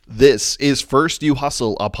This is First You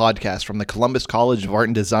Hustle, a podcast from the Columbus College of Art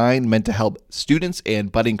and Design meant to help students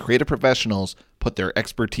and budding creative professionals put their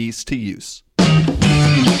expertise to use.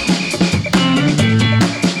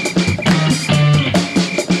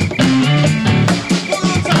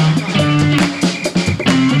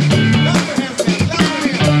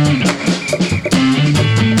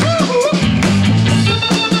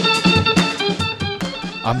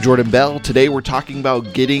 I'm Jordan Bell. Today we're talking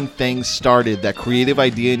about getting things started, that creative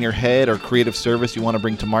idea in your head or creative service you want to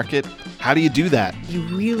bring to market. How do you do that? You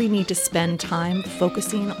really need to spend time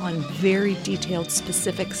focusing on very detailed,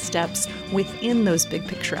 specific steps within those big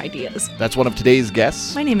picture ideas. That's one of today's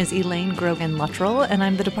guests. My name is Elaine Grogan-Luttrell, and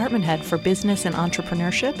I'm the department head for business and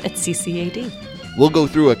entrepreneurship at CCAD. We'll go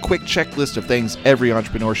through a quick checklist of things every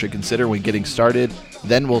entrepreneur should consider when getting started.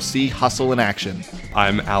 Then we'll see hustle in action.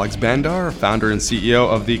 I'm Alex Bandar, founder and CEO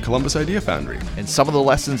of the Columbus Idea Foundry. And some of the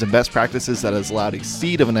lessons and best practices that has allowed a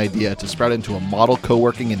seed of an idea to sprout into a model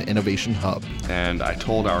co-working and innovation hub. And I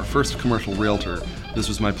told our first commercial realtor this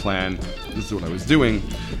was my plan, this is what I was doing.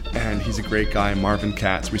 And he's a great guy, Marvin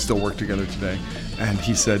Katz. We still work together today. And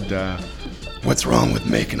he said, what's wrong with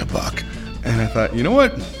making a buck? And I thought, you know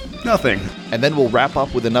what? Nothing. And then we'll wrap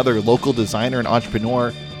up with another local designer and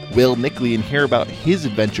entrepreneur, Will Nickley, and hear about his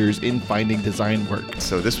adventures in finding design work.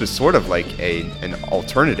 So this was sort of like an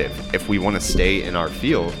alternative. If we want to stay in our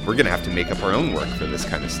field, we're going to have to make up our own work for this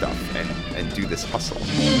kind of stuff and do this hustle.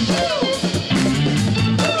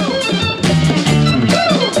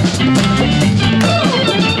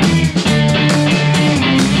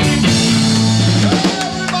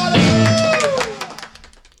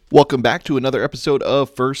 Welcome back to another episode of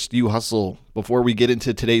First You Hustle. Before we get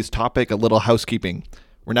into today's topic, a little housekeeping.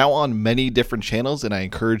 We're now on many different channels, and I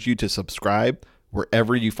encourage you to subscribe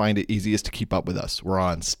wherever you find it easiest to keep up with us. We're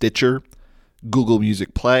on Stitcher, Google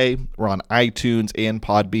Music Play, we're on iTunes and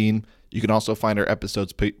Podbean. You can also find our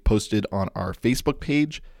episodes posted on our Facebook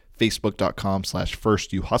page,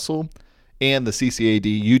 facebook.com/firstyouhustle, and the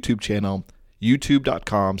CCAD YouTube channel,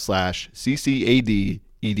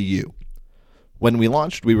 youtube.com/ccad.edu. When we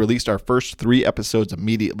launched, we released our first 3 episodes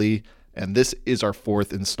immediately, and this is our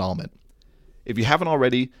 4th installment. If you haven't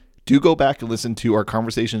already, do go back and listen to our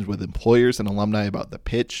conversations with employers and alumni about the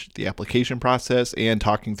pitch, the application process, and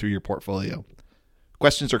talking through your portfolio.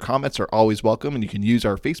 Questions or comments are always welcome, and you can use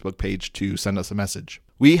our Facebook page to send us a message.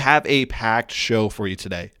 We have a packed show for you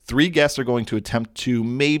today. 3 guests are going to attempt to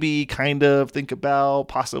maybe kind of think about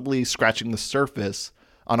possibly scratching the surface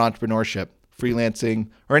on entrepreneurship, freelancing,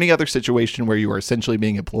 or any other situation where you are essentially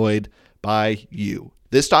being employed by you.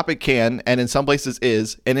 This topic can, and in some places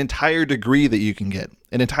is, an entire degree that you can get,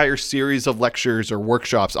 an entire series of lectures or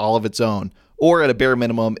workshops all of its own, or at a bare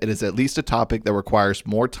minimum, it is at least a topic that requires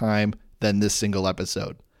more time than this single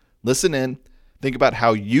episode. Listen in, think about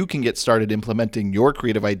how you can get started implementing your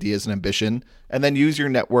creative ideas and ambition, and then use your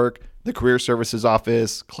network, the Career Services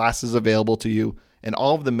Office, classes available to you, and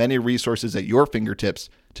all of the many resources at your fingertips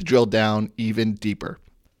to drill down even deeper.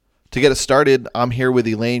 To get us started, I'm here with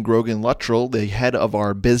Elaine Grogan-Luttrell, the head of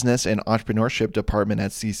our business and entrepreneurship department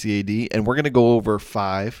at CCAD, and we're going to go over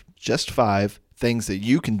 5 things that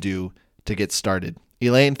you can do to get started.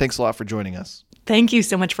 Elaine, thanks a lot for joining us. Thank you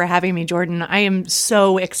so much for having me, Jordan. I am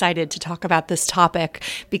so excited to talk about this topic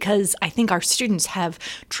because I think our students have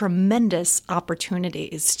tremendous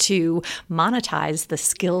opportunities to monetize the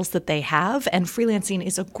skills that they have, and freelancing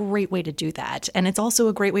is a great way to do that. And it's also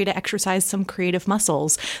a great way to exercise some creative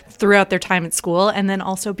muscles throughout their time at school and then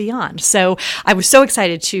also beyond. So I was so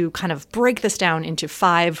excited to kind of break this down into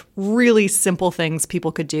 5 really simple things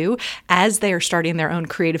people could do as they are starting their own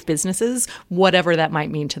creative businesses, whatever that might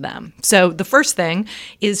mean to them. So the first thing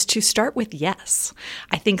is to start with yes.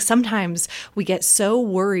 I think sometimes we get so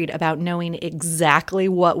worried about knowing exactly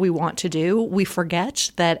what we want to do, we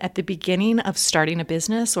forget that at the beginning of starting a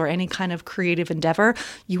business or any kind of creative endeavor,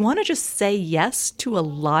 you want to just say yes to a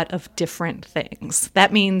lot of different things.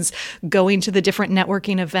 That means going to the different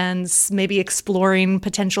networking events, maybe exploring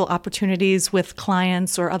potential opportunities with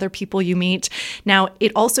clients or other people you meet. Now,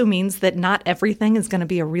 it also means that not everything is going to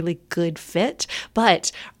be a really good fit,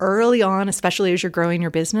 but early on, especially as you're growing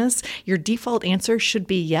your business, your default answer should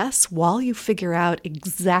be yes while you figure out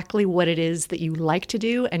exactly what it is that you like to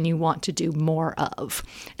do and you want to do more of.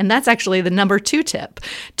 And that's actually the number 2 tip,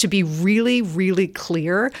 to be really, really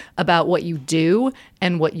clear about what you do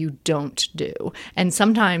and what you don't do. And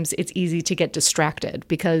sometimes it's easy to get distracted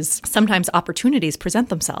because sometimes opportunities present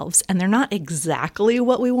themselves and they're not exactly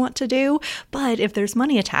what we want to do. But if there's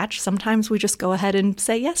money attached, sometimes we just go ahead and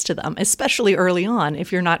say yes to them, especially early on.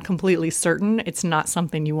 If you're not completely certain, it's not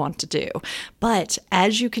something you want to do. But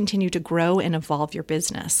as you continue to grow and evolve your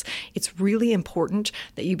business, it's really important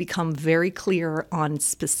that you become very clear on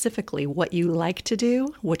specifically what you like to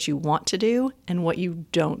do, what you want to do, and what you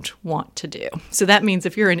don't want to do. So that means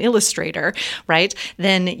if you're an illustrator, right,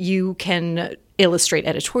 then you can illustrate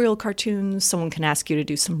editorial cartoons. Someone can ask you to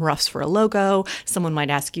do some roughs for a logo. Someone might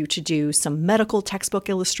ask you to do some medical textbook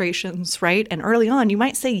illustrations, right? And early on, you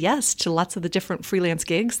might say yes to lots of the different freelance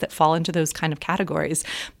gigs that fall into those kind of categories.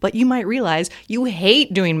 But you might realize you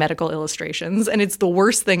hate doing medical illustrations and it's the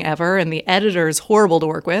worst thing ever and the editor is horrible to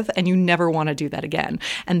work with and you never want to do that again.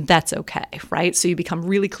 And that's okay, right? So you become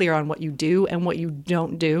really clear on what you do and what you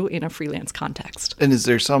don't do in a freelance context. And is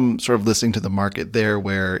there some sort of listening to the market there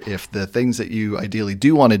where if the things that you ideally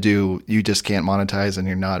do want to do, you just can't monetize and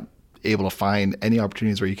you're not able to find any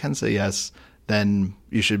opportunities where you can say yes, then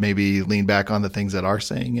you should maybe lean back on the things that are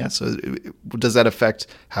saying yes? So does that affect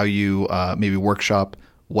how you maybe workshop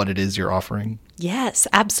what it is you're offering? Yes,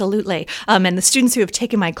 absolutely. And the students who have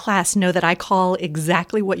taken my class know that I call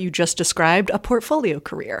exactly what you just described a portfolio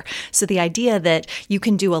career. So the idea that you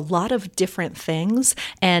can do a lot of different things,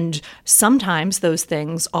 and sometimes those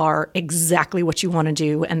things are exactly what you want to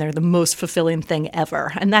do, and they're the most fulfilling thing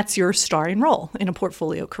ever. And that's your starring role in a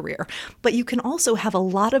portfolio career. But you can also have a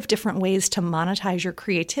lot of different ways to monetize your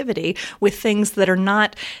creativity with things that are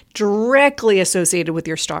not directly associated with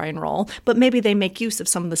your starring role, but maybe they make use of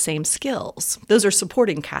some of the same skills. Those are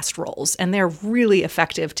supporting cast roles, and they're really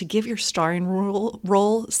effective to give your starring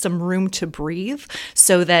role some room to breathe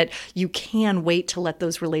so that you can wait to let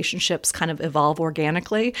those relationships kind of evolve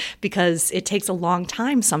organically, because it takes a long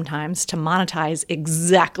time sometimes to monetize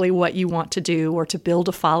exactly what you want to do or to build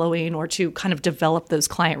a following or to kind of develop those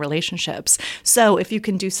client relationships. So if you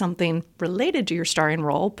can do something related to your starring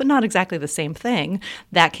role, but not exactly the same thing,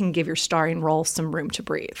 that can give your starring role some room to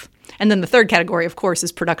breathe. And then the third category, of course,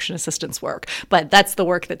 is production assistance work. But that's the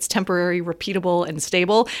work that's temporary, repeatable, and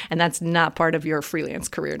stable. And that's not part of your freelance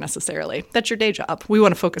career necessarily. That's your day job. We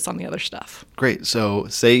want to focus on the other stuff. Great. So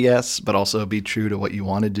say yes, but also be true to what you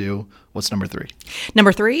want to do. What's number 3?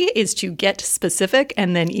 Number 3 is to get specific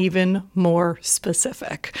and then even more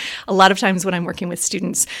specific. A lot of times when I'm working with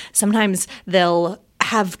students, sometimes they'll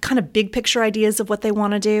have kind of big picture ideas of what they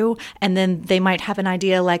want to do. And then they might have an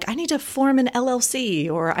idea like, I need to form an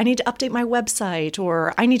LLC, or I need to update my website,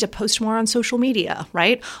 or I need to post more on social media,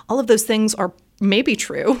 right? All of those things are maybe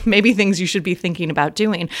true, maybe things you should be thinking about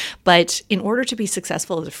doing. But in order to be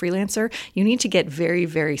successful as a freelancer, you need to get very,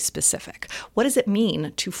 very specific. What does it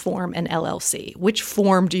mean to form an LLC? Which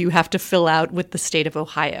form do you have to fill out with the state of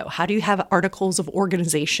Ohio? How do you have articles of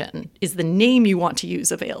organization? Is the name you want to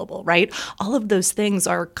use available, right? All of those things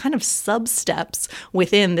are kind of sub-steps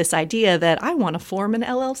within this idea that I want to form an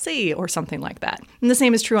LLC or something like that. And the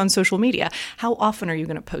same is true on social media. How often are you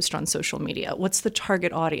going to post on social media? What's the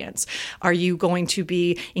target audience? Are you going to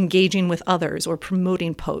be engaging with others or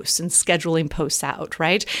promoting posts and scheduling posts out,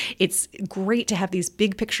 right? It's great to have these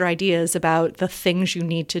big picture ideas about the things you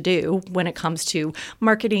need to do when it comes to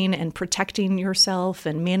marketing and protecting yourself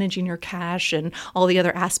and managing your cash and all the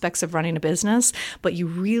other aspects of running a business. But you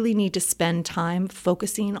really need to spend time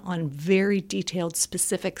focusing on very detailed,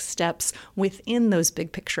 specific steps within those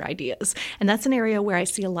big picture ideas. And that's an area where I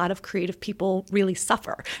see a lot of creative people really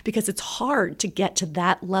suffer, because it's hard to get to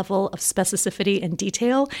that level of specificity and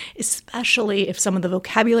detail, especially if some of the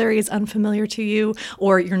vocabulary is unfamiliar to you,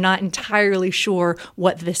 or you're not entirely sure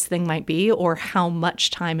what this thing might be or how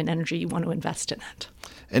much time and energy you want to invest in it.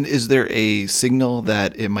 And is there a signal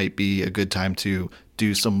that it might be a good time to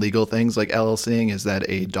do some legal things like LLCing? Is that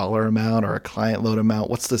a dollar amount or a client load amount?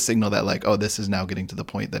 What's the signal that like, oh, this is now getting to the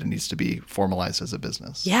point that it needs to be formalized as a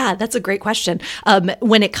business? Yeah, that's a great question.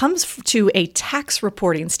 When it comes to a tax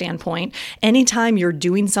reporting standpoint, anytime you're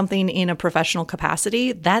doing something in a professional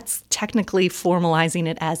capacity, that's technically formalizing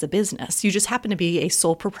it as a business. You just happen to be a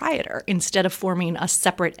sole proprietor instead of forming a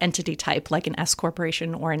separate entity type like an S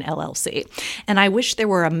corporation or an LLC. And I wish there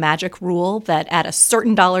were a magic rule that at a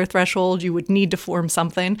certain dollar threshold, you would need to form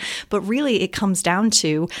something. But really, it comes down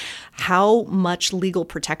to how much legal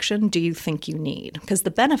protection do you think you need? Because the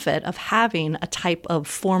benefit of having a type of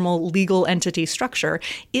formal legal entity structure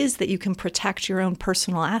is that you can protect your own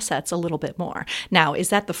personal assets a little bit more. Now, is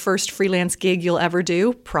that the first freelance gig you'll ever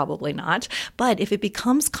do? Probably not. But if it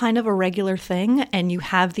becomes kind of a regular thing and you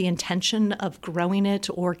have the intention of growing it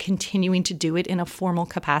or continuing to do it in a formal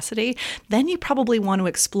capacity, then you probably want to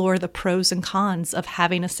explore the pros and cons of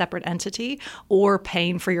having a separate entity or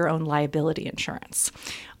paying for your own liability insurance.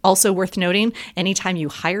 Also worth noting, anytime you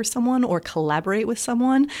hire someone or collaborate with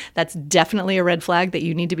someone, that's definitely a red flag that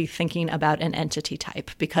you need to be thinking about an entity type,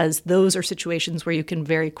 because those are situations where you can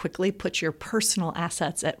very quickly put your personal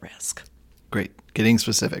assets at risk. Great. Getting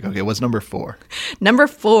specific. Okay, what's number 4? Number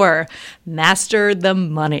 4, master the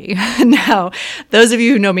money. Now, those of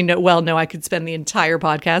you who know me well know I could spend the entire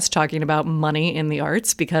podcast talking about money in the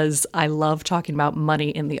arts because I love talking about money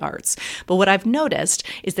in the arts. But what I've noticed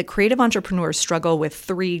is that creative entrepreneurs struggle with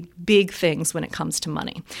 3 big things when it comes to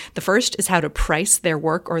money. The first is how to price their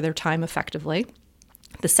work or their time effectively.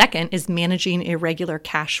 The second is managing irregular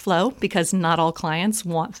cash flow, because not all clients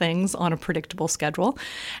want things on a predictable schedule.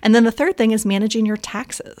 And then the third thing is managing your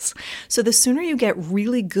taxes. So the sooner you get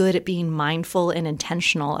really good at being mindful and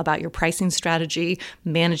intentional about your pricing strategy,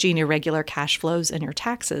 managing irregular cash flows, and your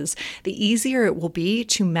taxes, the easier it will be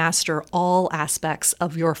to master all aspects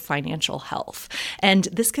of your financial health. And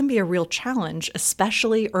this can be a real challenge,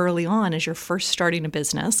 especially early on as you're first starting a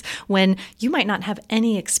business, when you might not have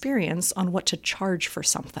any experience on what to charge for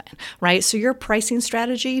something, right? So your pricing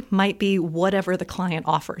strategy might be whatever the client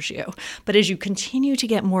offers you. But as you continue to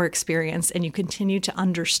get more experience and you continue to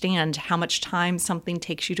understand how much time something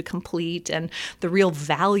takes you to complete and the real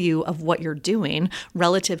value of what you're doing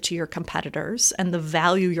relative to your competitors and the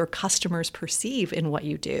value your customers perceive in what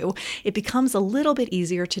you do, it becomes a little bit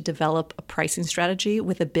easier to develop a pricing strategy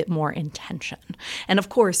with a bit more intention. And of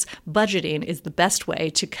course, budgeting is the best way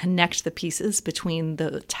to connect the pieces between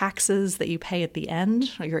the taxes that you pay at the end,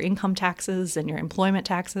 your income taxes and your employment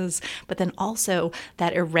taxes, but then also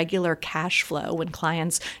that irregular cash flow when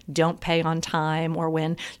clients don't pay on time or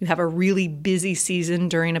when you have a really busy season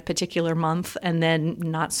during a particular month and then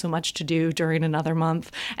not so much to do during another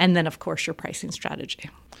month. And then, of course, your pricing strategy.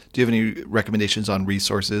 Do you have any recommendations on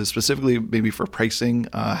resources, specifically maybe for pricing,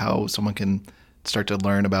 how someone can start to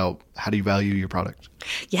learn about how do you value your product?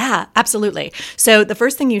 Yeah, absolutely. So the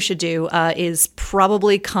first thing you should do is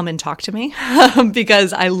probably come and talk to me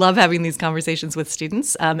because I love having these conversations with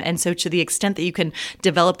students. And so to the extent that you can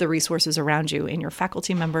develop the resources around you in your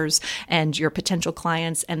faculty members and your potential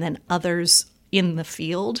clients and then others in the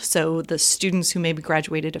field, so the students who maybe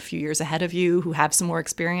graduated a few years ahead of you, who have some more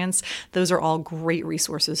experience, those are all great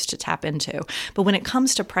resources to tap into. But when it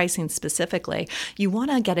comes to pricing specifically, you want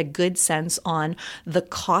to get a good sense on the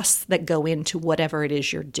costs that go into whatever it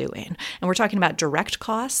is you're doing. And we're talking about direct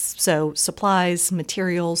costs, so supplies,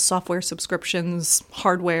 materials, software subscriptions,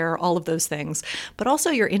 hardware, all of those things, but also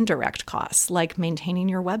your indirect costs, like maintaining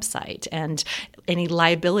your website and any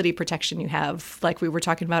liability protection you have, like we were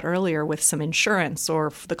talking about earlier with some insurance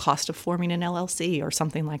or the cost of forming an LLC or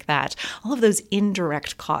something like that. All of those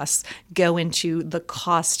indirect costs go into the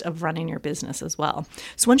cost of running your business as well.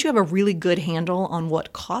 So once you have a really good handle on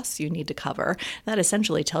what costs you need to cover, that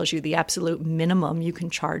essentially tells you the absolute minimum you can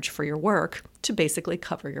charge for your work to basically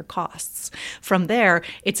cover your costs. From there,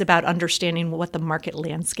 it's about understanding what the market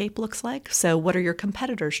landscape looks like. So what are your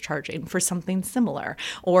competitors charging for something similar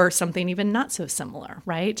or something even not so similar,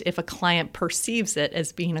 right? If a client perceives it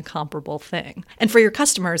as being a comparable thing. And for your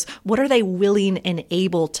customers, what are they willing and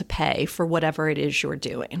able to pay for whatever it is you're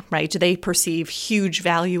doing, right? Do they perceive huge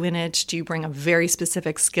value in it? Do you bring a very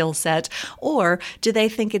specific skill set? Or do they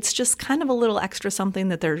think it's just kind of a little extra something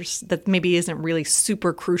that maybe isn't really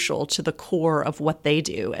super crucial to the core of what they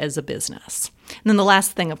do as a business? And then the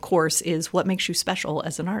last thing, of course, is what makes you special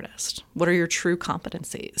as an artist? What are your true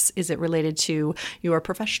competencies? Is it related to your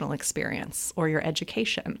professional experience or your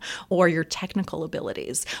education or your technical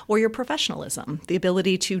abilities or your professionalism, the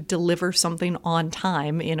ability to deliver something on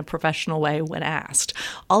time in a professional way when asked?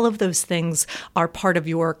 All of those things are part of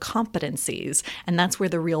your competencies, and that's where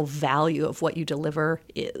the real value of what you deliver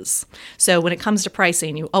is. So when it comes to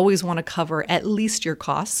pricing, you always want to cover at least your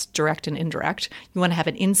costs, direct and indirect. You want to have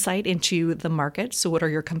an insight into the market. So what are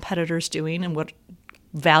your competitors doing and what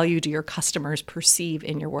value do your customers perceive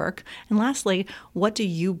in your work? And lastly, what do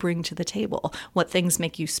you bring to the table? What things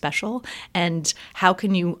make you special? And how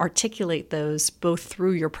can you articulate those both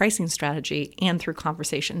through your pricing strategy and through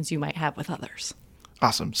conversations you might have with others?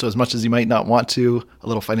 Awesome. So as much as you might not want to, a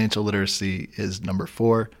little financial literacy is number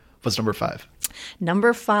 4. What's number 5?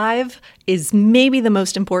 Number 5 is maybe the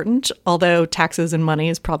most important, although taxes and money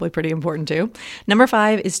is probably pretty important too. Number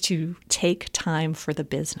 5 is to take time for the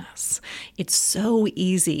business. It's so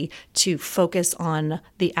easy to focus on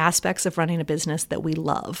the aspects of running a business that we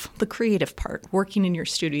love, the creative part, working in your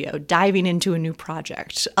studio, diving into a new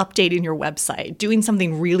project, updating your website, doing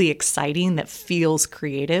something really exciting that feels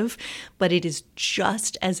creative. But it is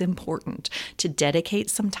just as important to dedicate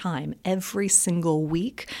some time every single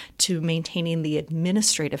week to maintaining the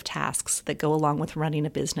administrative tasks that go along with running a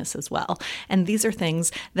business as well. And these are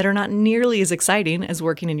things that are not nearly as exciting as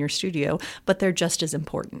working in your studio, but they're just as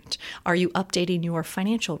important. Are you updating your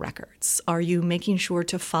financial records? Are you making sure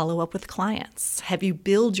to follow up with clients? Have you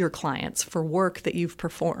billed your clients for work that you've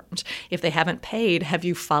performed? If they haven't paid, have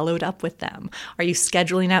you followed up with them? Are you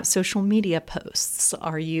scheduling out social media posts?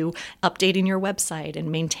 Are you updating your website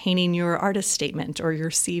and maintaining your artist statement or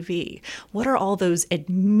your CV? What are all those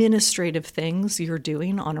administrative things you're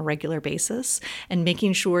doing on a regular basis, and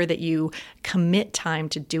making sure that you commit time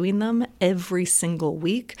to doing them every single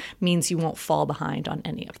week means you won't fall behind on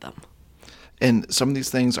any of them. And some of these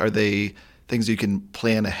things, are they things you can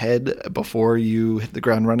plan ahead before you hit the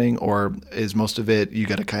ground running, or is most of it you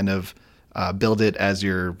got to kind of build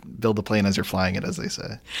the plane as you're flying it, as they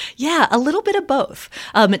say? Yeah, a little bit of both.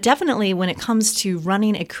 Definitely when it comes to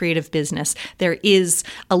running a creative business, there is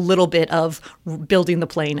a little bit of building the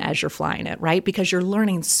plane as you're flying it, right? Because you're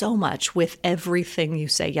learning so much with everything you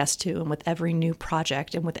say yes to, and with every new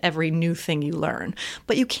project, and with every new thing you learn.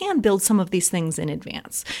 But you can build some of these things in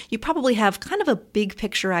advance. You probably have kind of a big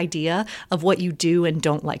picture idea of what you do and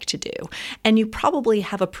don't like to do. And you probably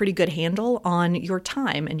have a pretty good handle on your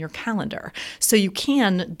time and your calendar. So you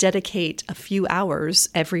can dedicate a few hours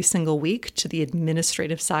every single week to the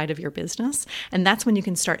administrative side of your business. And that's when you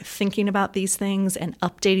can start thinking about these things and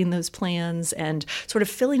updating those plans and sort of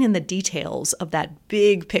filling in the details of that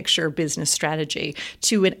big picture business strategy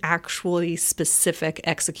to an actually specific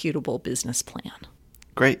executable business plan.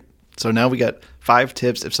 Great. So now we got 5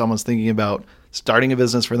 tips if someone's thinking about starting a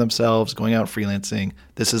business for themselves, going out freelancing.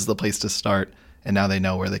 This is the place to start. And now they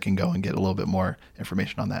know where they can go and get a little bit more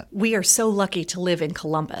information on that. We are so lucky to live in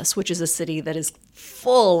Columbus, which is a city that is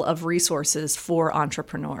full of resources for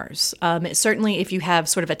entrepreneurs. Certainly, if you have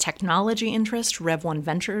sort of a technology interest, Rev1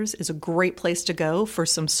 Ventures is a great place to go for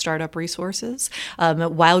some startup resources.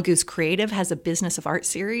 Wild Goose Creative has a Business of Art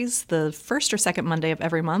series the first or second Monday of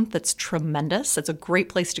every month that's tremendous. It's a great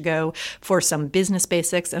place to go for some business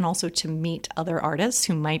basics and also to meet other artists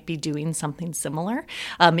who might be doing something similar.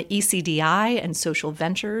 ECDI and Social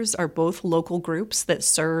Ventures are both local groups that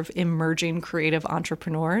serve emerging creative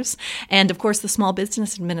entrepreneurs. And of course, the Small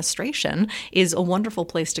Business Administration is a wonderful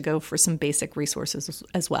place to go for some basic resources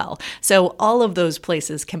as well. So all of those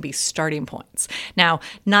places can be starting points. Now,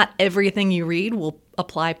 not everything you read will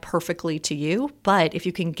apply perfectly to you, but if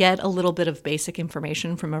you can get a little bit of basic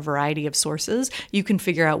information from a variety of sources, you can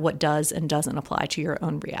figure out what does and doesn't apply to your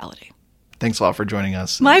own reality. Thanks a lot for joining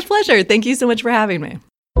us. My pleasure. Thank you so much for having me.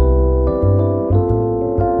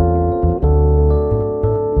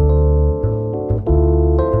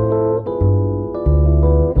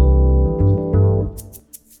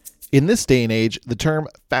 In this day and age, the term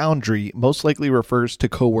foundry most likely refers to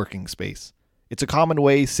co-working space. It's a common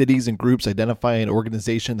way cities and groups identify an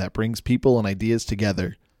organization that brings people and ideas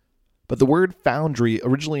together. But the word foundry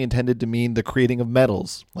originally intended to mean the creating of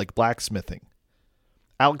metals, like blacksmithing.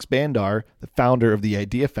 Alex Bandar, the founder of the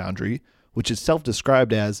Idea Foundry, which is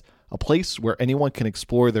self-described as a place where anyone can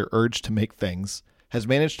explore their urge to make things, has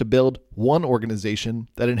managed to build one organization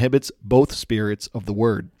that inhibits both spirits of the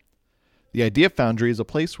word. The Idea Foundry is a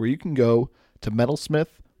place where you can go to metalsmith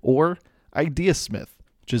or ideasmith,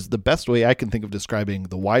 which is the best way I can think of describing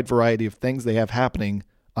the wide variety of things they have happening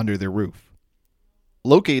under their roof.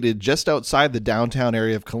 Located just outside the downtown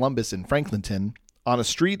area of Columbus in Franklinton, on a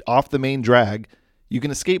street off the main drag, you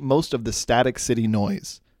can escape most of the static city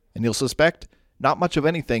noise, and you'll suspect not much of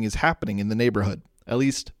anything is happening in the neighborhood, at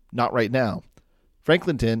least not right now.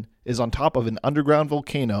 Franklinton is on top of an underground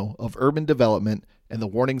volcano of urban development, and the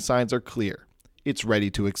warning signs are clear. It's ready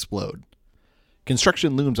to explode.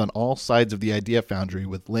 Construction looms on all sides of the Idea Foundry,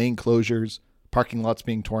 with lane closures, parking lots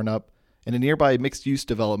being torn up, and a nearby mixed-use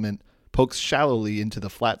development pokes shallowly into the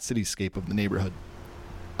flat cityscape of the neighborhood.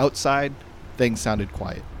 Outside, things sounded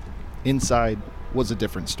quiet. Inside was a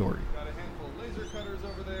different story.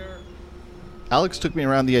 Alex took me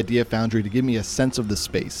around the Idea Foundry to give me a sense of the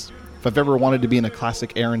space. If I've ever wanted to be in a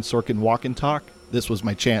classic Aaron Sorkin walk and talk, this was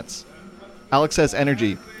my chance. Alex has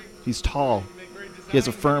energy. He's tall. He has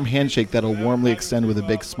a firm handshake that'll warmly extend with a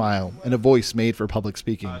big smile, and a voice made for public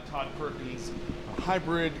speaking. Todd Perkins,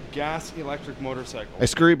 hybrid gas-electric motorcycle. I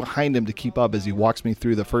scurry behind him to keep up as he walks me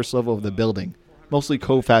through the first level of the building, mostly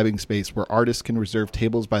co-fabbing space where artists can reserve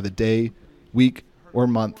tables by the day, week, or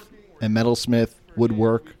month, and metalsmith,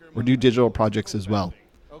 woodwork, or do digital projects as well.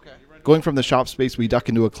 Going from the shop space, we duck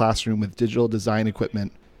into a classroom with digital design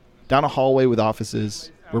equipment, down a hallway with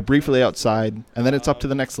offices, we're briefly outside, and then it's up to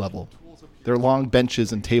the next level. There are long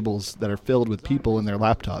benches and tables that are filled with people and their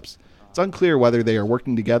laptops. It's unclear whether they are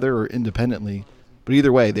working together or independently, but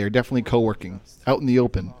either way, they are definitely co-working, out in the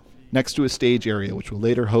open, next to a stage area which will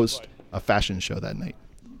later host a fashion show that night.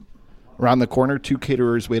 Around the corner, 2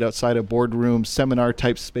 caterers wait outside a boardroom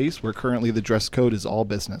seminar-type space where currently the dress code is all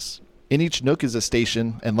business. In each nook is a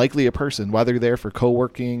station, and likely a person, whether there for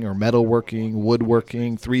co-working or metalworking,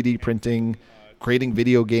 woodworking, 3D printing, creating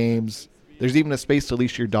video games. There's even a space to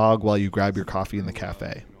leash your dog while you grab your coffee in the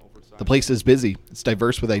cafe. The place is busy. It's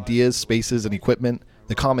diverse with ideas, spaces, and equipment,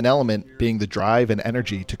 the common element being the drive and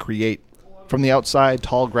energy to create. From the outside,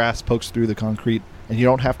 tall grass pokes through the concrete, and you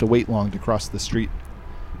don't have to wait long to cross the street.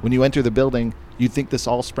 When you enter the building, you'd think this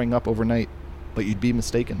all sprang up overnight, but you'd be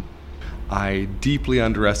mistaken. I deeply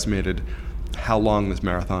underestimated how long this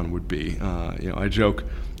marathon would be. I joke,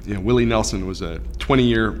 Willie Nelson was a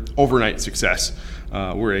 20-year overnight success.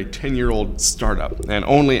 We're a 10-year-old startup, and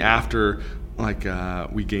only after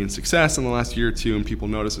we gained success in the last year or two, and people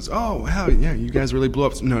notice us, oh, wow, yeah, you guys really blew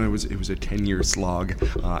up. No, it was a 10-year slog,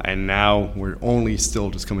 and now we're only still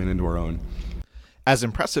just coming into our own. As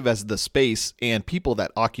impressive as the space and people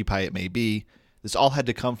that occupy it may be, this all had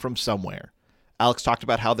to come from somewhere. Alex talked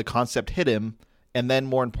about how the concept hit him, and then,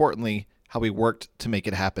 more importantly, how he worked to make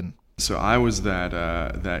it happen. So I was that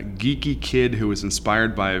geeky kid who was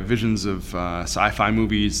inspired by visions of sci-fi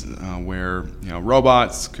movies where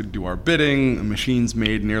robots could do our bidding, machines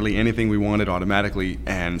made nearly anything we wanted automatically,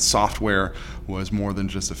 and software was more than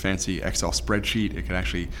just a fancy Excel spreadsheet. It could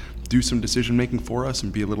actually do some decision making for us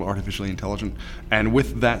and be a little artificially intelligent. And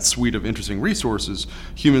with that suite of interesting resources,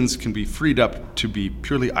 humans can be freed up to be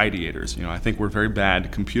purely ideators. I think we're very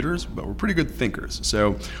bad computers, but we're pretty good thinkers.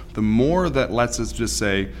 So the more that lets us just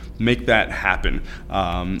say, make that happen,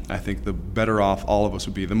 I think the better off all of us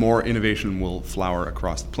would be. The more innovation will flower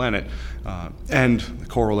across the planet. And the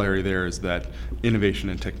corollary there is that innovation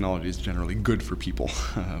and technology is generally good for people,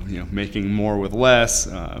 making more with less.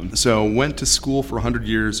 So went to school for 100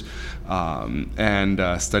 years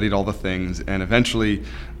and studied all the things, and eventually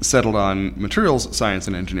settled on materials science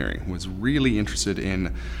and engineering. Was really interested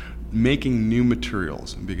in making new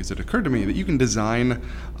materials because it occurred to me that you can design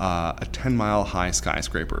a 10-mile high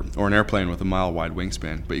skyscraper or an airplane with a mile-wide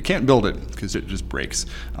wingspan, but you can't build it because it just breaks.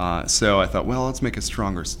 So I thought, well, let's make a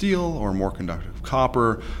stronger steel or more conductive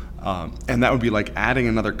copper. And that would be like adding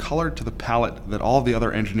another color to the palette that all the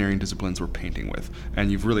other engineering disciplines were painting with. And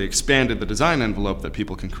you've really expanded the design envelope that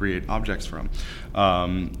people can create objects from.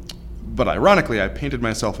 But ironically, I painted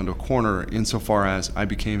myself into a corner insofar as I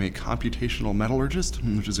became a computational metallurgist,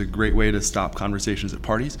 which is a great way to stop conversations at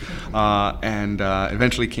parties, and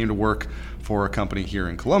eventually came to work for a company here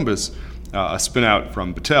in Columbus, a spin-out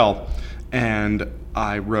from Battelle, and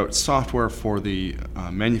I wrote software for the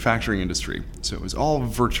manufacturing industry. So it was all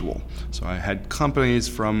virtual. So I had companies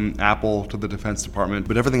from Apple to the Defense Department,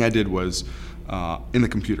 but everything I did was in the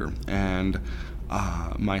computer. And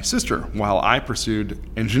my sister, while I pursued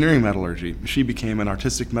engineering metallurgy, she became an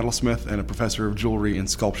artistic metalsmith and a professor of jewelry and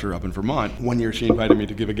sculpture up in Vermont. One year she invited me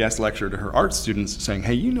to give a guest lecture to her art students saying,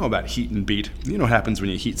 hey, you know about heat and beat. You know what happens when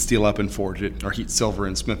you heat steel up and forge it, or heat silver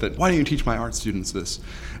and smith it. Why don't you teach my art students this?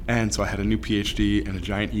 And so I had a new PhD and a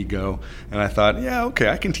giant ego, and I thought, yeah, okay,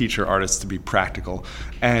 I can teach her artists to be practical.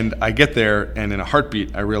 And I get there, and in a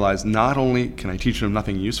heartbeat, I realize not only can I teach them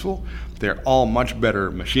nothing useful, they're all much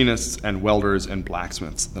better machinists and welders and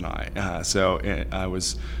blacksmiths than I. So I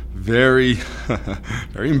was very,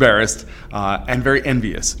 very embarrassed and very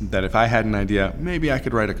envious that if I had an idea, maybe I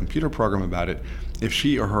could write a computer program about it. If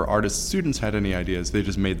she or her artist students had any ideas, they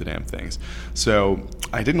just made the damn things. So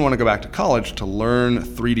I didn't want to go back to college to learn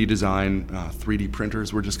 3D design. 3D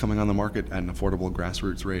printers were just coming on the market at an affordable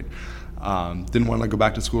grassroots rate. Didn't want to go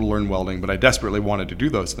back to school to learn welding, but I desperately wanted to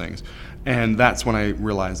do those things. And that's when I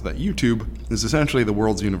realized that YouTube is essentially the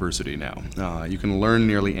world's university now. You can learn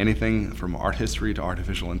nearly anything from art history to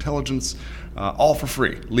artificial intelligence, all for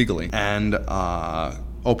free, legally. And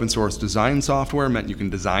open source design software meant you can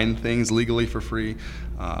design things legally for free.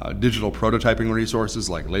 Digital prototyping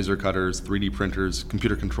resources like laser cutters, 3D printers,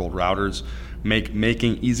 computer controlled routers make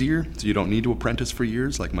making easier, so you don't need to apprentice for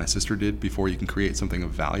years like my sister did before you can create something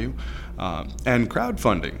of value. And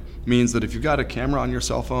crowdfunding means that if you've got a camera on your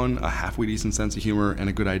cell phone, a halfway decent sense of humor, and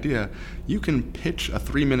a good idea, you can pitch a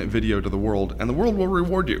 3-minute video to the world, and the world will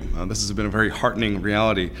reward you. This has been a very heartening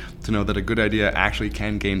reality to know that a good idea actually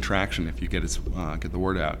can gain traction if you get the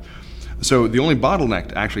word out. So the only bottleneck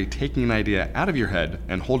to actually taking an idea out of your head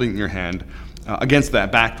and holding it in your hand against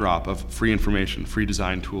that backdrop of free information, free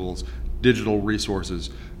design tools, digital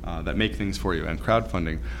resources that make things for you, and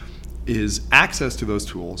crowdfunding, is access to those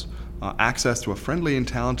tools, access to a friendly and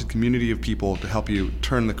talented community of people to help you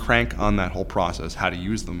turn the crank on that whole process, how to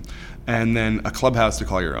use them, and then a clubhouse to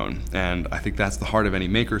call your own. And I think that's the heart of any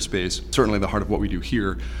makerspace, certainly the heart of what we do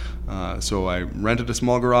here. So I rented a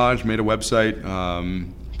small garage, made a website,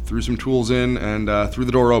 threw some tools in, and threw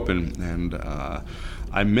the door open. And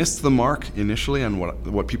I missed the mark initially on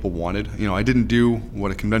what people wanted. I didn't do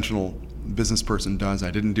what a conventional business person does.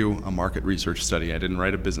 I didn't do a market research study. I didn't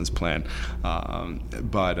write a business plan,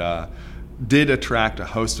 but did attract a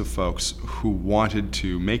host of folks who wanted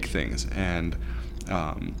to make things, and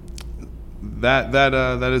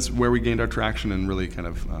that is where we gained our traction and really kind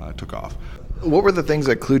of took off. What were the things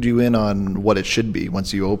that clued you in on what it should be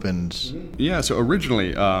once you opened? Yeah, so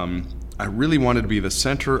originally I really wanted to be the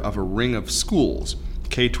center of a ring of schools,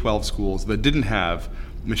 K-12 schools that didn't have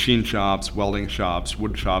machine shops, welding shops,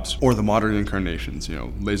 wood shops, or the modern incarnations,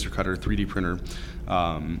 laser cutter, 3D printer.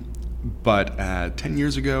 But 10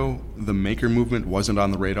 years ago, the maker movement wasn't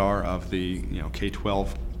on the radar of the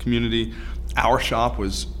K-12 community. Our shop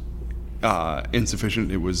was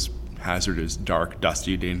insufficient. It was hazardous, dark,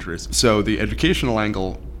 dusty, dangerous. So the educational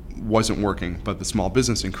angle wasn't working, but the small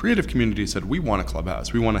business and creative community said, we want a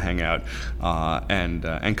clubhouse, we want to hang out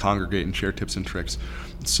and congregate and share tips and tricks.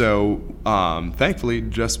 So thankfully,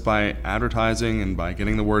 just by advertising and by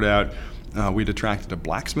getting the word out, we'd attracted a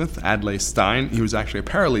blacksmith, Adlai Stein. He was actually a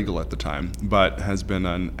paralegal at the time, but has been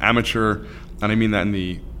an amateur, and I mean that in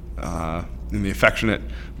the affectionate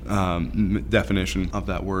definition of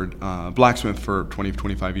that word, blacksmith for 20,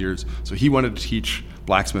 25 years. So he wanted to teach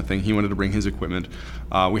blacksmithing. He wanted to bring his equipment.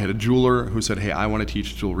 We had a jeweler who said, hey, I want to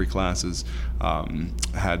teach jewelry classes.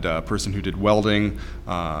 Had a person who did welding.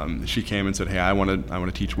 She came and said, hey, I want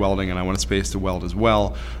to teach welding, and I want a space to weld as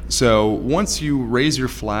well. So once you raise your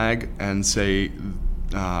flag and say,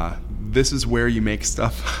 this is where you make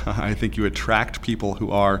stuff, I think you attract people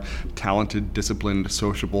who are talented, disciplined,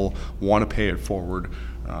 sociable, want to pay it forward.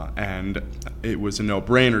 And it was a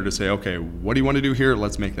no-brainer to say, okay, what do you want to do here?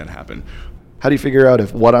 Let's make that happen. How do you figure out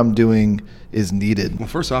if what I'm doing is needed? Well,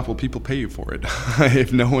 first off, will people pay you for it?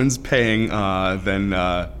 If no one's paying,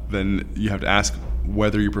 then you have to ask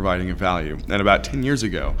whether you're providing a value. And about 10 years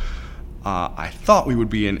ago, I thought we would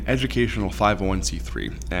be an educational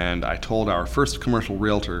 501c3, and I told our first commercial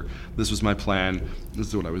realtor this was my plan, this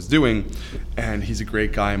is what I was doing, and he's a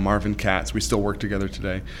great guy, Marvin Katz. We still work together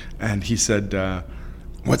today, and he said,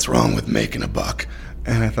 what's wrong with making a buck?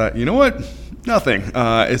 And I thought, you know what? Nothing,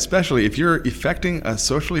 especially if you're effecting a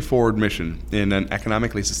socially forward mission in an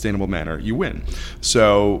economically sustainable manner, you win.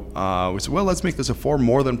 So we said, well, let's make this a for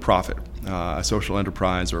more than profit, a social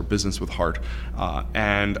enterprise or a business with heart,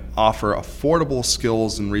 and offer affordable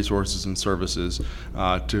skills and resources and services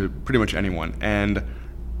to pretty much anyone. And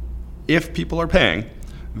if people are paying,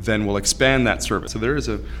 then we'll expand that service. So there is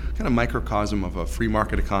a kind of microcosm of a free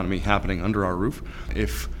market economy happening under our roof.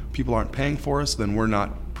 If people aren't paying for us, then we're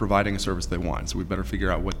not providing a service they want. So we better figure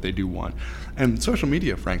out what they do want. And social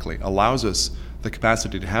media, frankly, allows us the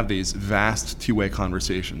capacity to have these vast two-way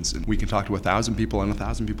conversations. And we can talk to 1,000 people, and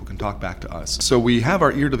 1,000 people can talk back to us. So we have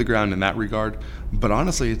our ear to the ground in that regard. But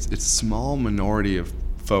honestly, it's a small minority of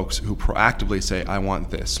folks who proactively say, I want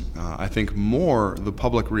this. I think more the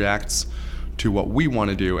public reacts to what we want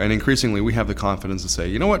to do, and increasingly we have the confidence to say,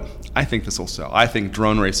 you know what, I think this will sell. I think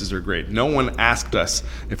drone races are great. No one asked us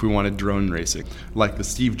if we wanted drone racing. Like the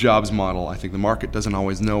Steve Jobs model, I think the market doesn't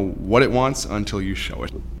always know what it wants until you show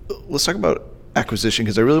it. Let's talk about acquisition,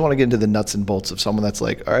 because I really want to get into the nuts and bolts of someone that's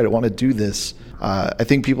like, all right, I want to do this. I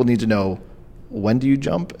think people need to know, when do you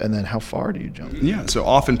jump, and then how far do you jump? Yeah, so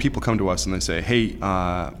often people come to us and they say, hey,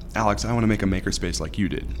 Alex, I want to make a makerspace like you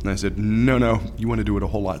did. And I said, no, you want to do it a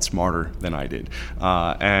whole lot smarter than I did.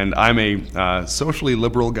 And I'm a socially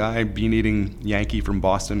liberal guy, bean-eating Yankee from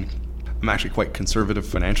Boston. I'm actually quite conservative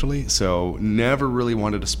financially, so never really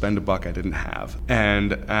wanted to spend a buck I didn't have.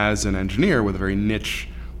 And as an engineer with a very niche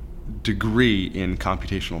degree in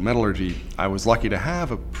computational metallurgy, I was lucky to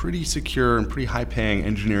have a pretty secure and pretty high-paying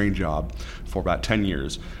engineering job for about 10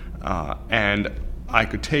 years. And I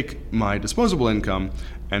could take my disposable income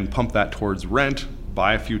and pump that towards rent,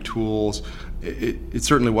 buy a few tools. It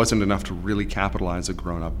certainly wasn't enough to really capitalize a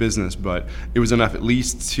grown-up business, but it was enough at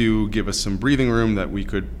least to give us some breathing room that we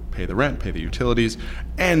could pay the rent, pay the utilities,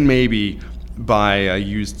 and maybe buy a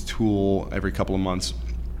used tool every couple of months,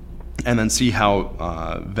 and then see how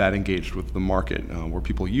that engaged with the market. Were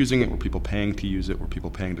people using it? Were people paying to use it? Were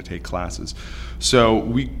people paying to take classes? So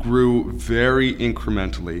we grew very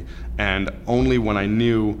incrementally, and only when I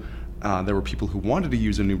knew there were people who wanted to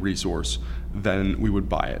use a new resource, then we would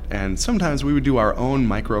buy it. And sometimes we would do our own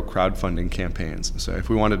micro crowdfunding campaigns. So if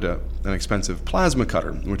we wanted an expensive plasma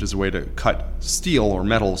cutter, which is a way to cut steel or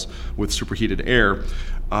metals with superheated air,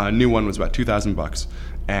 a new one was about $2,000.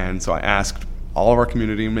 And so I asked all of our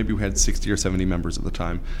community, and maybe we had 60 or 70 members at the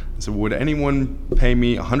time. So would anyone pay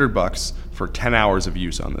me $100 for 10 hours of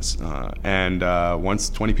use on this? And once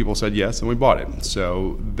 20 people said yes, and we bought it.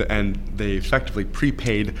 So, and they effectively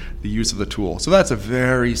prepaid the use of the tool. So that's a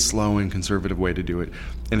very slow and conservative way to do it.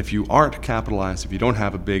 And if you aren't capitalized, if you don't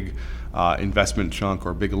have a big investment chunk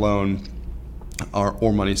or a big loan,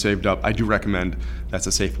 or money saved up, I do recommend that's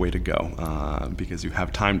a safe way to go because you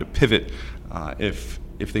have time to pivot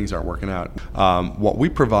if things aren't working out. What we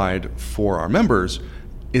provide for our members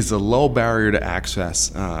is a low barrier to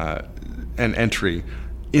access and entry,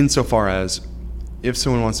 insofar as if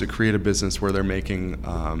someone wants to create a business where they're making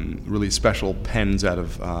really special pens out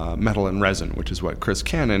of metal and resin, which is what Chris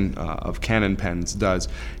Cannon of Cannon Pens does,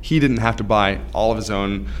 he didn't have to buy all of his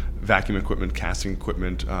own vacuum equipment, casting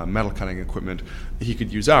equipment, metal cutting equipment. He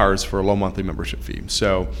could use ours for a low monthly membership fee.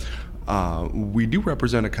 So we do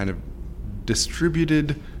represent a kind of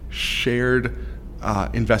distributed, shared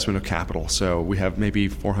investment of capital. So we have maybe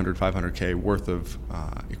 400, 500K worth of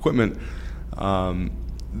equipment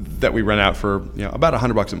that we rent out for about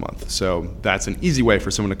 $100 a month. So that's an easy way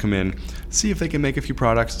for someone to come in, see if they can make a few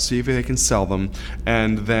products, see if they can sell them,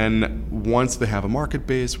 and then once they have a market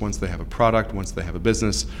base, once they have a product, once they have a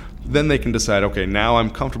business, then they can decide, okay, now I'm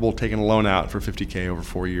comfortable taking a loan out for $50K over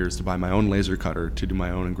 4 years to buy my own laser cutter, to do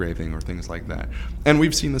my own engraving or things like that. And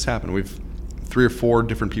we've seen this happen. 3 or 4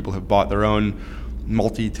 different people have bought their own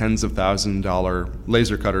multi-tens of $1,000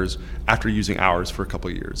 laser cutters after using ours for a couple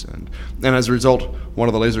of years. And as a result, one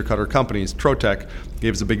of the laser cutter companies, Trotec,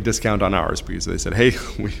 gave us a big discount on ours because they said, hey,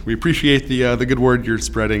 we appreciate the good word you're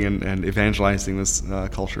spreading and evangelizing this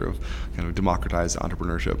culture of kind of democratized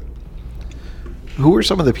entrepreneurship. Who were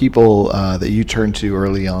some of the people that you turned to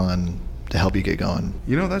early on to help you get going?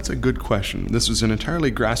 That's a good question. This was an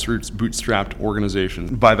entirely grassroots, bootstrapped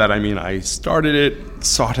organization. By that I mean I started it,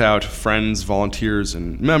 sought out friends, volunteers,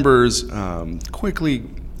 and members. Quickly,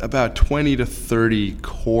 about 20 to 30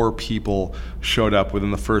 core people showed up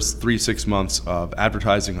within the first 3-6 months of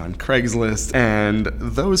advertising on Craigslist. And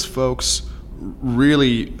those folks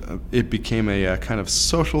really, it became a kind of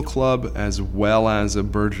social club as well as a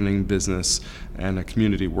burgeoning business and a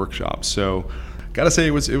community workshop. So gotta say,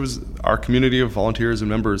 it was our community of volunteers and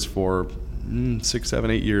members for 6,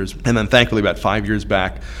 7, 8 years. And then thankfully about 5 years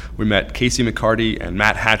back, we met Casey McCarty and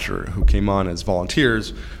Matt Hatcher, who came on as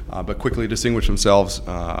volunteers, but quickly distinguished themselves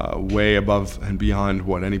way above and beyond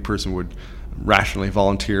what any person would rationally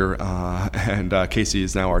volunteer. And Casey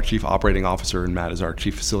is now our chief operating officer, and Matt is our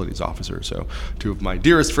chief facilities officer. So 2 of my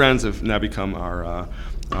dearest friends have now become our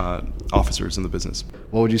officers in the business.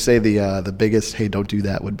 What would you say the biggest, hey, don't do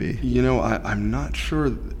that would be? I'm not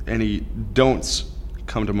sure any don'ts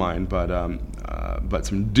come to mind, but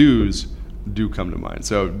some do's do come to mind.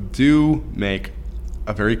 So do make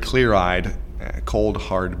a very clear-eyed, cold,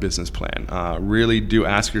 hard business plan. Really do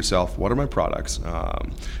ask yourself, what are my products?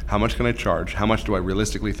 How much can I charge? How much do I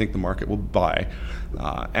realistically think the market will buy?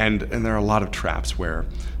 And there are a lot of traps where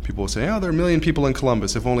people will say, there are 1 million people in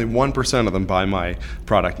Columbus. If only 1% of them buy my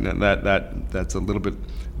product, and that's a little bit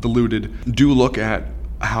diluted. Do look at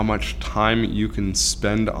how much time you can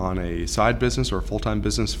spend on a side business or a full-time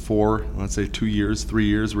business for, let's say, 2 years, 3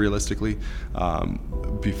 years, realistically,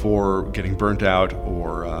 before getting burnt out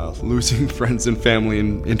or losing friends and family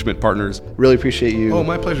and intimate partners. Really appreciate you. Oh,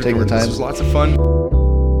 my pleasure, taking Jordan. the time. This was lots of fun.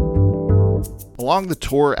 Along the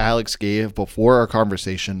tour Alex gave before our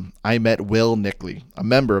conversation, I met Will Nickley, a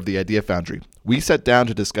member of the Idea Foundry. We sat down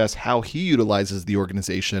to discuss how he utilizes the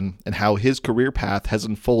organization and how his career path has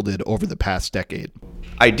unfolded over the past decade.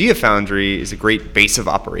 Idea Foundry is a great base of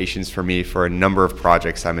operations for me for a number of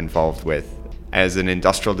projects I'm involved with. As an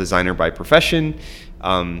industrial designer by profession,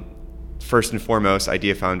 first and foremost,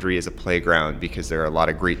 Idea Foundry is a playground because there are a lot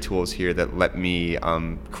of great tools here that let me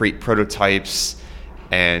create prototypes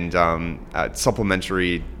and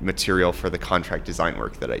supplementary material for the contract design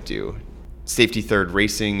work that I do. Safety Third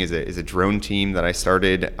Racing is a drone team that I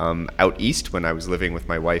started out east when I was living with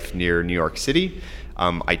my wife near New York City.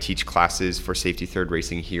 I teach classes for Safety Third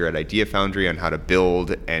Racing here at Idea Foundry on how to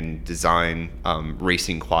build and design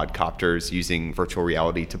racing quadcopters using virtual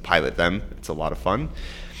reality to pilot them. It's a lot of fun.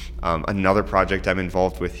 Another project I'm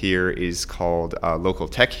involved with here is called Local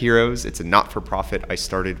Tech Heroes. It's a not-for-profit I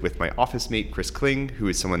started with my office mate, Chris Kling, who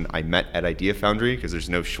is someone I met at Idea Foundry, because there's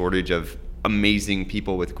no shortage of amazing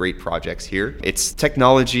people with great projects here. It's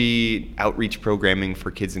technology outreach programming for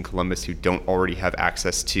kids in Columbus who don't already have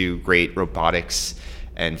access to great robotics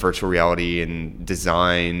and virtual reality and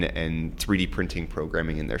design and 3D printing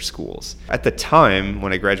programming in their schools. At the time,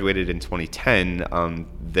 when I graduated in 2010,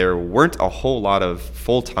 there weren't a whole lot of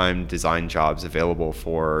full-time design jobs available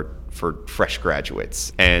for fresh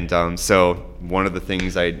graduates. And so one of the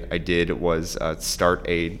things I did was start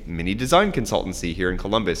a mini design consultancy here in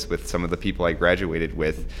Columbus with some of the people I graduated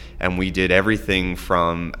with. And we did everything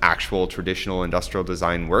from actual traditional industrial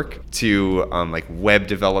design work to like web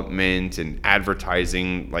development and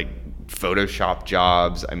advertising, like Photoshop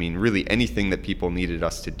jobs. I mean, really anything that people needed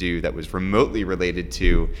us to do that was remotely related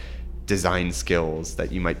to design skills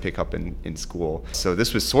that you might pick up in school. So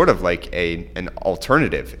this was sort of like an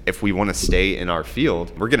alternative. If we want to stay in our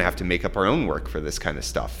field, we're going to have to make up our own work for this kind of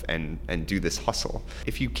stuff and do this hustle.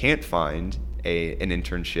 If you can't find an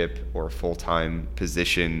internship or a full-time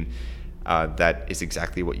position that is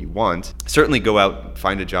exactly what you want, certainly go out,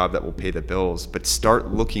 find a job that will pay the bills, but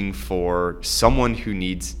start looking for someone who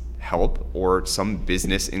needs help or some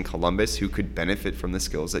business in Columbus who could benefit from the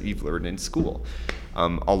skills that you've learned in school.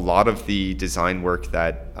 A lot of the design work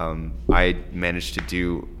that I managed to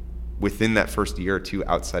do within that first year or two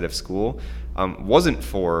outside of school wasn't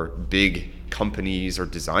for big companies or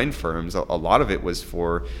design firms. A lot of it was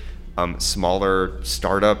for smaller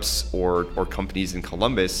startups or companies in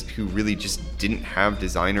Columbus who really just didn't have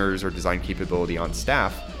designers or design capability on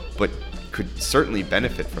staff, but could certainly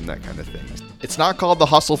benefit from that kind of thing. It's not called the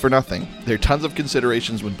hustle for nothing. There are tons of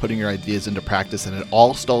considerations when putting your ideas into practice, and it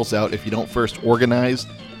all stalls out if you don't first organize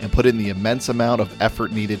and put in the immense amount of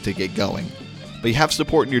effort needed to get going. But you have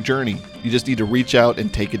support in your journey. You just need to reach out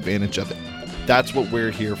and take advantage of it. That's what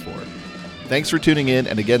we're here for. Thanks for tuning in,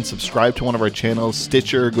 and again, subscribe to one of our channels,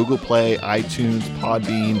 Stitcher, Google Play, iTunes,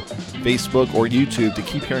 Podbean, Facebook, or YouTube to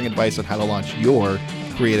keep hearing advice on how to launch your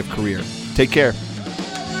creative career. Take care.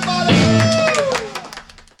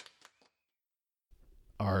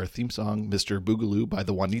 Our theme song, Mr. Boogaloo by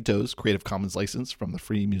the Juanitos, Creative Commons license from the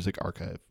Free Music Archive.